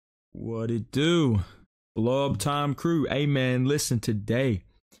What it do? Blob time crew. Hey man, listen, today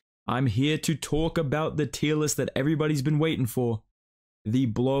I'm here to talk about the tier list that everybody's been waiting for. The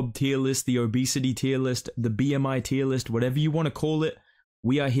Blob tier list, the Obesity tier list, the BMI tier list, whatever you want to call it.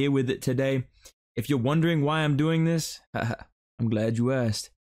 We are here with it today. If you're wondering why I'm doing this, I'm glad you asked.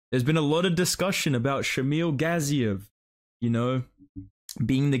 There's been a lot of discussion about Shamil Gaziev, you know,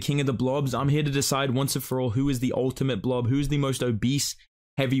 being the king of the blobs. I'm here to decide once and for all who is the ultimate blob, who's the most obese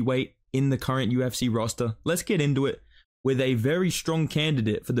heavyweight in the current UFC roster. Let's get into it with a very strong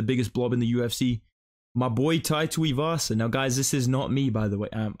candidate for the biggest blob in the UFC, my boy Tai Tuivasa. Now guys, this is not me, by the way.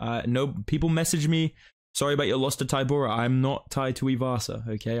 No, people message me, sorry about your loss to Tybura. I'm not Tai Tuivasa,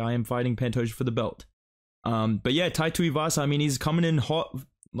 okay? I am fighting Pantoja for the belt. But yeah, Tai Tuivasa, I mean, he's coming in hot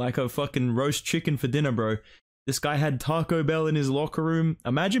like a fucking roast chicken for dinner, bro. This guy had Taco Bell in his locker room.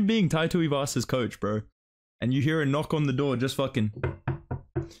 Imagine being Tai Tuivasa's coach, bro. And you hear a knock on the door, just fucking...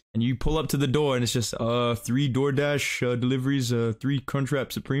 And you pull up to the door and it's just 3 DoorDash deliveries, 3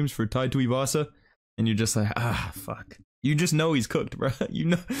 Crunchwrap Supremes for Tai Tuivasa. And you're just like, fuck. You just know he's cooked, bro. You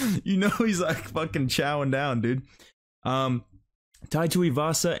know he's like fucking chowing down, dude. Tai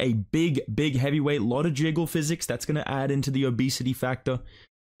Tuivasa, a big heavyweight, lot of jiggle physics. That's gonna add into the obesity factor.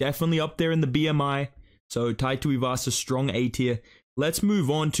 Definitely up there in the BMI. So Tai Tuivasa, strong A tier. Let's move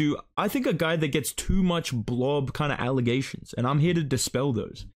on to, I think, a guy that gets too much blob kind of allegations, and I'm here to dispel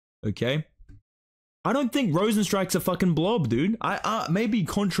those, okay? I don't think Rosenstrike's a fucking blob, dude. Maybe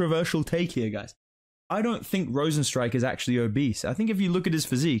controversial take here, guys. I don't think Rosenstrike is actually obese. I think if you look at his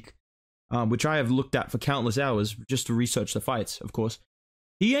physique, which I have looked at for countless hours just to research the fights, of course,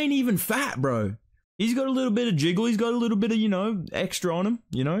 he ain't even fat, bro. He's got a little bit of jiggle. He's got a little bit of, you know, extra on him,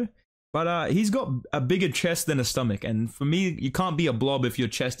 you know? But he's got a bigger chest than a stomach. And for me, you can't be a blob if your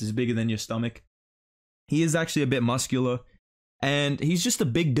chest is bigger than your stomach. He is actually a bit muscular. And he's just a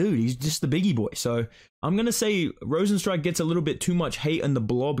big dude. He's just the biggie boy. So I'm going to say Rosenstrike gets a little bit too much hate in the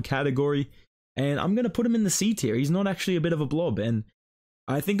blob category. And I'm going to put him in the C tier. He's not actually a bit of a blob. And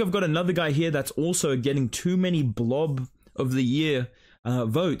I think I've got another guy here that's also getting too many blob of the year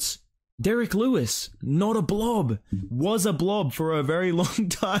votes. Derek Lewis, not a blob, was a blob for a very long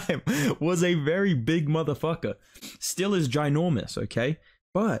time, was a very big motherfucker, still is ginormous, okay?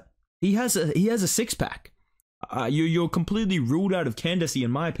 But he has a six-pack. You're completely ruled out of candidacy, in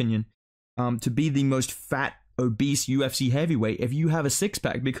my opinion, to be the most fat, obese UFC heavyweight if you have a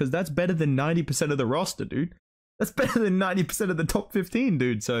six-pack, because that's better than 90% of the roster, dude. That's better than 90% of the top 15,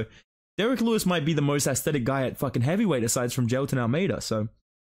 dude. So Derek Lewis might be the most aesthetic guy at fucking heavyweight aside from Gelton Almeida, so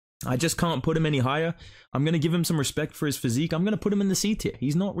I just can't put him any higher. I'm going to give him some respect for his physique. I'm going to put him in the C tier.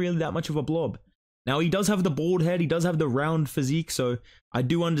 He's not really that much of a blob. Now, he does have the bald head. He does have the round physique, so I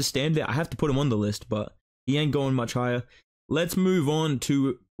do understand it. I have to put him on the list, but he ain't going much higher. Let's move on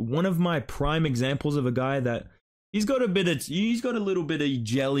to one of my prime examples of a guy that he's got a little bit of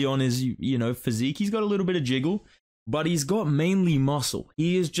jelly on his, you know, physique. He's got a little bit of jiggle, but he's got mainly muscle.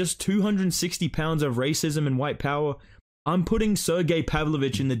 He is just 260 pounds of racism and white power. I'm putting Sergey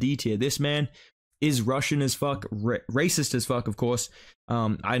Pavlovich in the D tier. This man is Russian as fuck, racist as fuck, of course.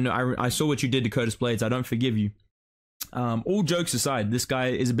 I know I saw what you did to Curtis Blades. I don't forgive you. All jokes aside, this guy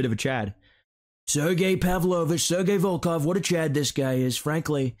is a bit of a Chad. Sergey Pavlovich, Sergey Volkov, what a Chad this guy is.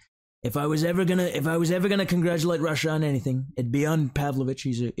 Frankly, if I was ever gonna congratulate Russia on anything, it'd be on Pavlovich.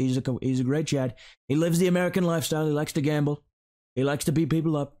 He's a great Chad. He lives the American lifestyle. He likes to gamble. He likes to beat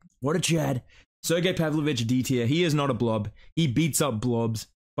people up. What a Chad. Sergey Pavlovich, D tier. He is not a blob. He beats up blobs.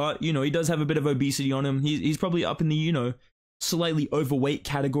 But, you know, he does have a bit of obesity on him. He's probably up in the, you know, slightly overweight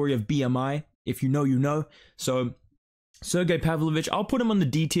category of BMI. If you know, you know. So, Sergey Pavlovich, I'll put him on the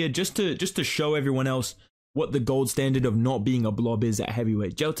D tier just to show everyone else what the gold standard of not being a blob is at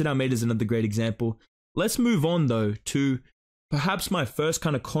heavyweight. Gelton Almeida is another great example. Let's move on, though, to perhaps my first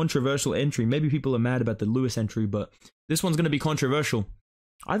kind of controversial entry. Maybe people are mad about the Lewis entry, but this one's going to be controversial.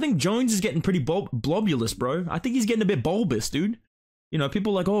 I think Jones is getting pretty blobulous, bro. I think he's getting a bit bulbous, dude. You know,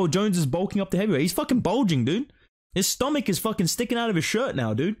 people are like, oh, Jones is bulking up the heavyweight. He's fucking bulging, dude. His stomach is fucking sticking out of his shirt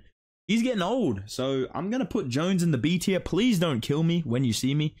now, dude. He's getting old. So I'm going to put Jones in the B tier. Please don't kill me when you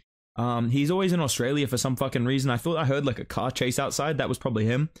see me. He's always in Australia for some fucking reason. I thought I heard like a car chase outside. That was probably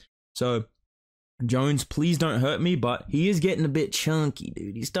him. So Jones, please don't hurt me, but he is getting a bit chunky,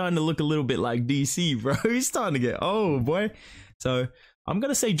 dude. He's starting to look a little bit like DC, bro. He's starting to get old, boy. So I'm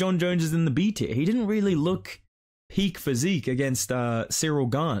going to say John Jones is in the B tier. He didn't really look peak physique against Cyril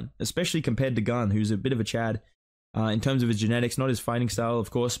Gane, especially compared to Gane, who's a bit of a Chad in terms of his genetics, not his fighting style,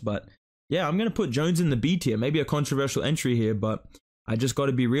 of course. But yeah, I'm going to put Jones in the B tier. Maybe a controversial entry here, but I just got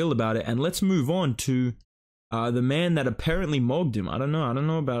to be real about it. And let's move on to The man that apparently mogged him. I don't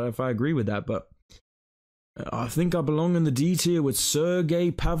know about if I agree with that, but I think I belong in the D tier with Sergey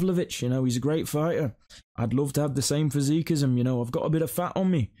Pavlovich. You know, he's a great fighter. I'd love to have the same physique as him. You know, I've got a bit of fat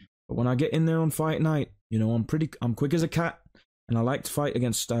on me, but when I get in there on fight night, you know, I'm quick as a cat, and I like to fight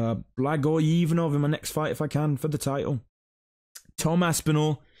against Blagoyevanov in my next fight if I can for the title. Tom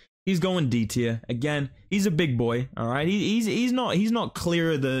Aspinall, he's going D tier again. He's a big boy, all right. He's not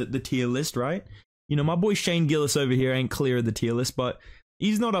clear of the tier list, right? You know, my boy Shane Gillis over here ain't clear of the tier list, but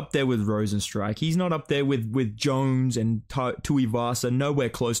he's not up there with Rosenstrike. He's not up there with Jones and Tuivasa. Nowhere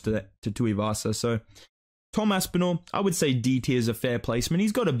close to Tuivasa. So Tom Aspinall, I would say D tier is a fair placement.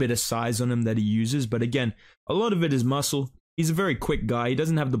 He's got a bit of size on him that he uses, but again, a lot of it is muscle. He's a very quick guy. He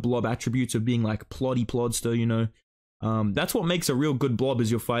doesn't have the blob attributes of being like ploddy plodster, you know. That's what makes a real good blob,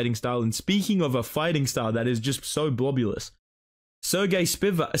 is your fighting style. And speaking of a fighting style that is just so blobulous, Sergey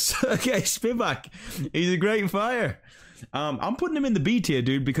Spivak, he's a great fighter. I'm putting him in the B tier,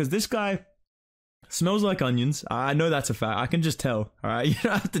 dude, because this guy smells like onions. I know that's a fact. I can just tell. All right, you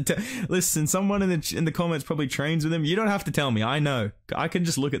don't have to listen. Someone in the comments probably trains with him. You don't have to tell me. I know. I can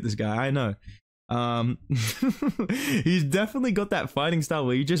just look at this guy. I know. He's definitely got that fighting style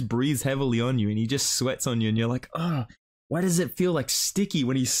where he just breathes heavily on you and he just sweats on you, and you're like, oh, why does it feel like sticky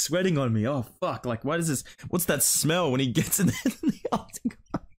when he's sweating on me? Oh fuck, like why does this, what's that smell when he gets in the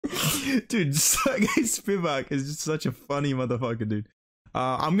octagon? Dude, Sergey Spivak is just such a funny motherfucker, dude.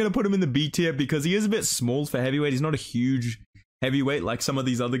 I'm gonna put him in the B tier because he is a bit small for heavyweight. He's not a huge heavyweight like some of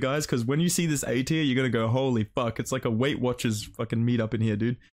these other guys, because when you see this A tier, you're gonna go, holy fuck, it's like a Weight Watchers fucking meetup in here,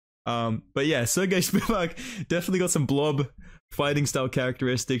 dude. But yeah, Sergey Spivak definitely got some blob fighting style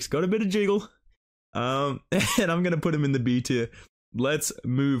characteristics, got a bit of jiggle, and I'm gonna put him in the B tier. Let's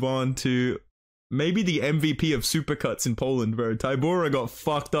move on to maybe the MVP of supercuts in Poland, bro. Tybura got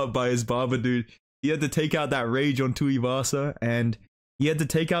fucked up by his barber, dude. He had to take out that rage on Tuivasa, and he had to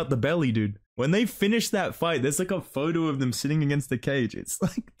take out the belly, dude. When they finished that fight, there's like a photo of them sitting against the cage. It's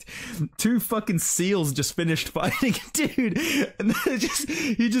like two fucking seals just finished fighting, dude. And then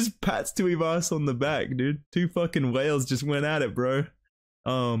he just pats Tuivasa on the back, dude. Two fucking whales just went at it, bro.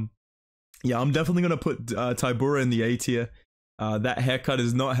 Yeah, I'm definitely gonna put Tybura in the A tier. That haircut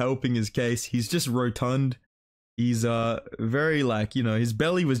is not helping his case. He's just rotund. He's very like, you know, his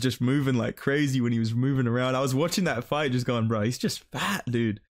belly was just moving like crazy when he was moving around. I was watching that fight just going, bro, he's just fat,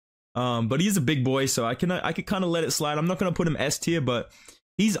 dude. But he's a big boy, so I could kind of let it slide. I'm not gonna put him S tier, but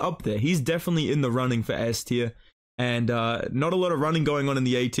he's up there. He's definitely in the running for S tier. And not a lot of running going on in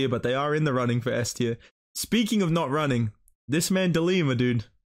the A tier, but they are in the running for S tier. Speaking of not running, this man DeLima, dude.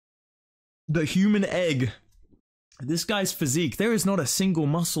 The human egg. This guy's physique, there is not a single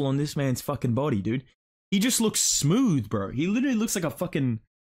muscle on this man's fucking body, dude. He just looks smooth, bro. He literally looks like a fucking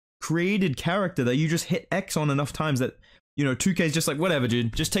created character that you just hit X on enough times that, you know, 2K's just like, whatever,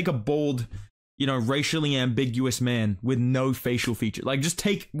 dude. Just take a bald, you know, racially ambiguous man with no facial feature. Like, just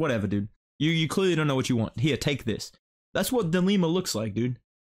take whatever, dude. You clearly don't know what you want. Here, take this. That's what DeLima looks like, dude.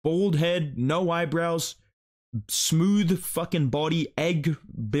 Bald head, no eyebrows, smooth fucking body, egg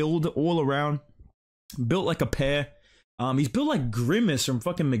build all around. Built like a pear. He's built like Grimace from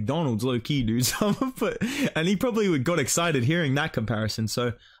fucking McDonald's, low key, dude. So I'm gonna put, and he probably got excited hearing that comparison.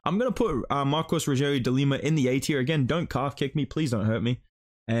 So I'm gonna put Marcos Rogério DeLima in the A tier again. Don't calf kick me, please don't hurt me.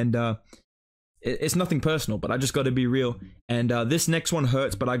 And it's nothing personal, but I just got to be real. And this next one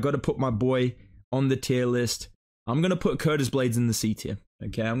hurts, but I got to put my boy on the tier list. I'm gonna put Curtis Blades in the C tier.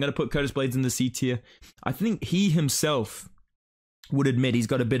 Okay, I'm gonna put Curtis Blades in the C tier. I think he himself would admit he's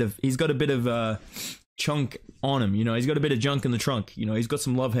got a bit of chunk on him, you know. He's got a bit of junk in the trunk, you know. He's got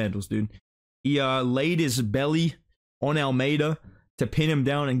some love handles, dude. He laid his belly on Almeida to pin him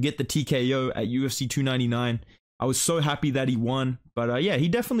down and get the TKO at UFC 299. I was so happy that he won, but yeah, he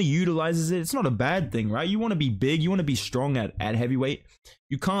definitely utilizes it. It's not a bad thing, right? You want to be big, you want to be strong at heavyweight.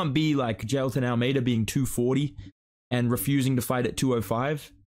 You can't be like Jailton Almeida being 240 and refusing to fight at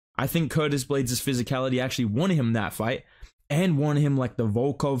 205. I think Curtis Blades' physicality actually won him that fight and won him like the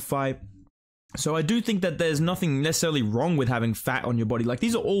Volkov fight. So I do think that there's nothing necessarily wrong with having fat on your body. Like,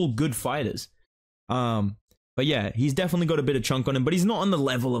 these are all good fighters. But yeah, he's definitely got a bit of chunk on him, but he's not on the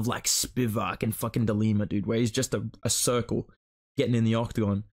level of like Spivak and fucking DeLima, dude, where he's just a circle getting in the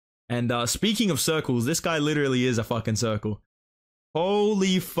octagon. And speaking of circles, this guy literally is a fucking circle.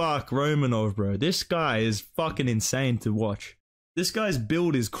 Holy fuck, Romanov, bro. This guy is fucking insane to watch. This guy's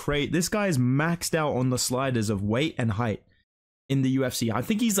build is crazy. This guy is maxed out on the sliders of weight and height in the UFC. I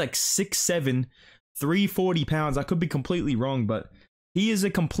think he's like 6'7", 340 pounds. I could be completely wrong, but he is a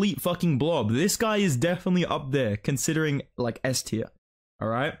complete fucking blob. This guy is definitely up there, considering like S tier. All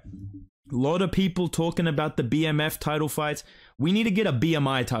right. A lot of people talking about the BMF title fights. We need to get a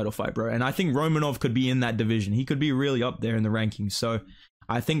BMI title fight, bro. And I think Romanov could be in that division. He could be really up there in the rankings. So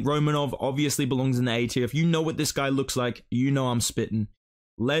I think Romanov obviously belongs in the A tier. If you know what this guy looks like, you know I'm spitting.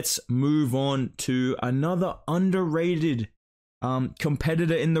 Let's move on to another underrated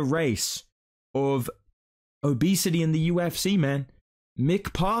competitor in the race of obesity in the UFC, man.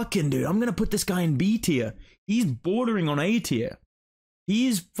 Mick Parkin, dude. I'm going to put this guy in B tier. He's bordering on A tier.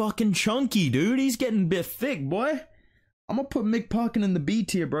 He's fucking chunky, dude. He's getting a bit thick, boy. I'm going to put Mick Parkin in the B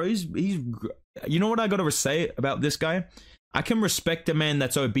tier, bro. He's you know what I got to say about this guy? I can respect a man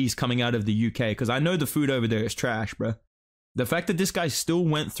that's obese coming out of the UK because I know the food over there is trash, bro. The fact that this guy still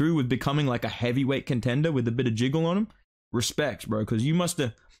went through with becoming like a heavyweight contender with a bit of jiggle on him, respect, bro, because you must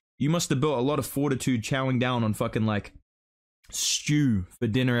have built a lot of fortitude chowing down on fucking like stew for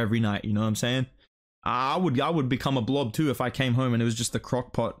dinner every night, you know what I'm saying? I would become a blob too if I came home and it was just the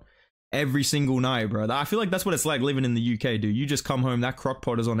crock pot every single night, bro. I feel like that's what it's like living in the UK, dude. You just come home, that crock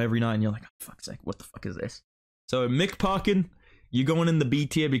pot is on every night and you're like, oh, fuck's sake, what the fuck is this? So Mick Parkin, you're going in the B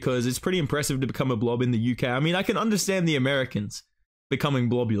tier because it's pretty impressive to become a blob in the UK. I mean, I can understand the Americans becoming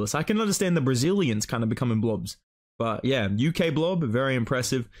blobulous. I can understand the Brazilians kind of becoming blobs. But yeah, UK blob, very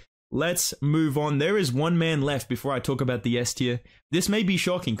impressive. Let's move on. There is one man left before I talk about the S tier. This may be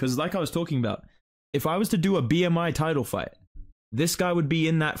shocking because like I was talking about, if I was to do a BMI title fight, this guy would be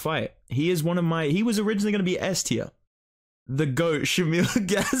in that fight. He is one of my... He was originally going to be S tier. The GOAT, Shamil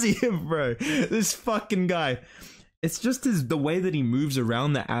Gaziev, bro. This fucking guy. It's just the way that he moves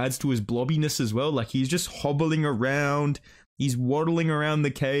around that adds to his blobbiness as well. Like, he's just hobbling around. He's waddling around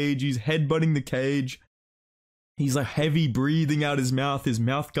the cage. He's headbutting the cage. He's like heavy breathing out his mouth. His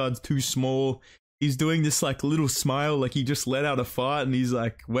mouth guard's too small. He's doing this like little smile like he just let out a fart and he's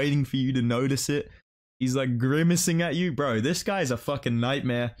like waiting for you to notice it. He's like grimacing at you. Bro, this guy's a fucking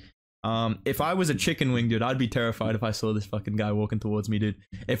nightmare. If I was a chicken wing, dude, I'd be terrified if I saw this fucking guy walking towards me, dude.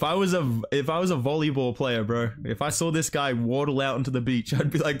 If I was a volleyball player, bro, if I saw this guy waddle out into the beach, I'd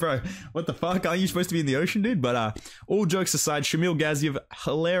be like, bro, what the fuck? Aren't you supposed to be in the ocean, dude? But all jokes aside, Shamil Gaziev,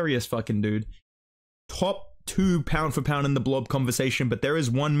 hilarious fucking dude. Top 2 pound for pound in the blob conversation, but there is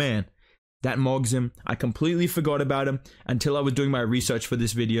one man that mogs him. I completely forgot about him until I was doing my research for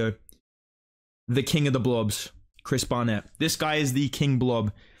this video. The king of the blobs, Chris Barnett. This guy is the king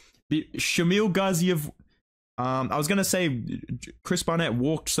blob. Shamil Gaziev, I was going to say Chris Barnett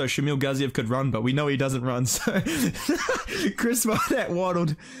walked so Shamil Gaziev could run, but we know he doesn't run. So Chris Barnett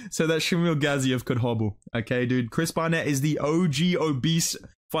waddled so that Shamil Gaziev could hobble. Okay, dude. Chris Barnett is the OG obese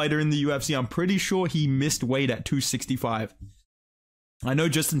fighter in the UFC. I'm pretty sure he missed weight at 265. I know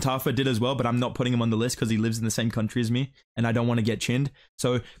Justin Tafa did as well, but I'm not putting him on the list because he lives in the same country as me, and I don't want to get chinned.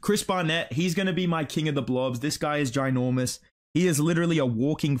 So Chris Barnett, he's going to be my king of the blobs. This guy is ginormous. He is literally a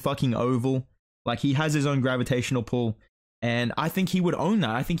walking fucking oval. Like, he has his own gravitational pull, and I think he would own that.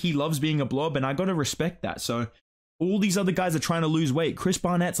 I think he loves being a blob, and I got to respect that. So all these other guys are trying to lose weight. Chris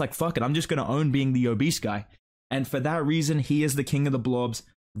Barnett's like, fuck it, I'm just going to own being the obese guy. And for that reason, he is the king of the blobs.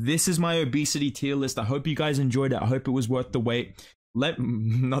 This is my obesity tier list. I hope you guys enjoyed it. I hope it was worth the wait.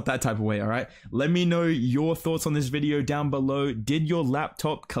 Not that type of way, all right? Let me know your thoughts on this video down below. Did your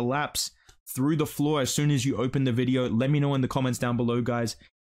laptop collapse through the floor as soon as you opened the video? Let me know in the comments down below, guys.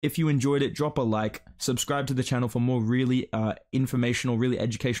 If you enjoyed it, drop a like. Subscribe to the channel for more really informational, really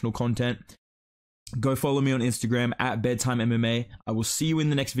educational content. Go follow me on Instagram at Bedtime MMA. I will see you in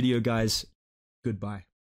the next video, guys. Goodbye.